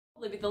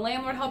Libby the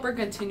Landlord Helper,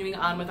 continuing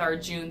on with our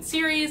June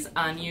series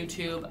on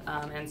YouTube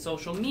and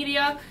social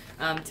media.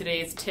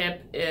 Today's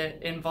tip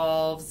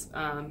involves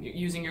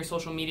using your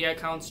social media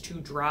accounts to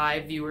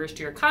drive viewers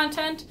to your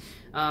content.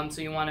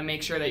 So you want to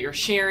make sure that you're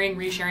sharing,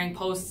 resharing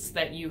posts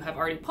that you have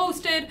already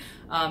posted,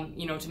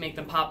 to make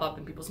them pop up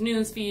in people's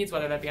news feeds,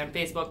 whether that be on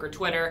Facebook or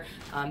Twitter,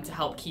 to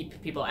help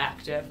keep people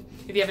active.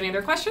 If you have any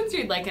other questions or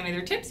you'd like any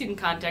other tips, you can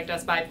contact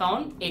us by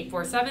phone,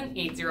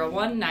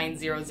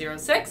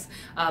 847-801-9006.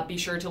 Be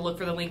sure to look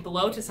for the link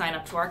below to sign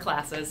up to our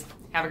classes.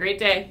 Have a great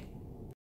day.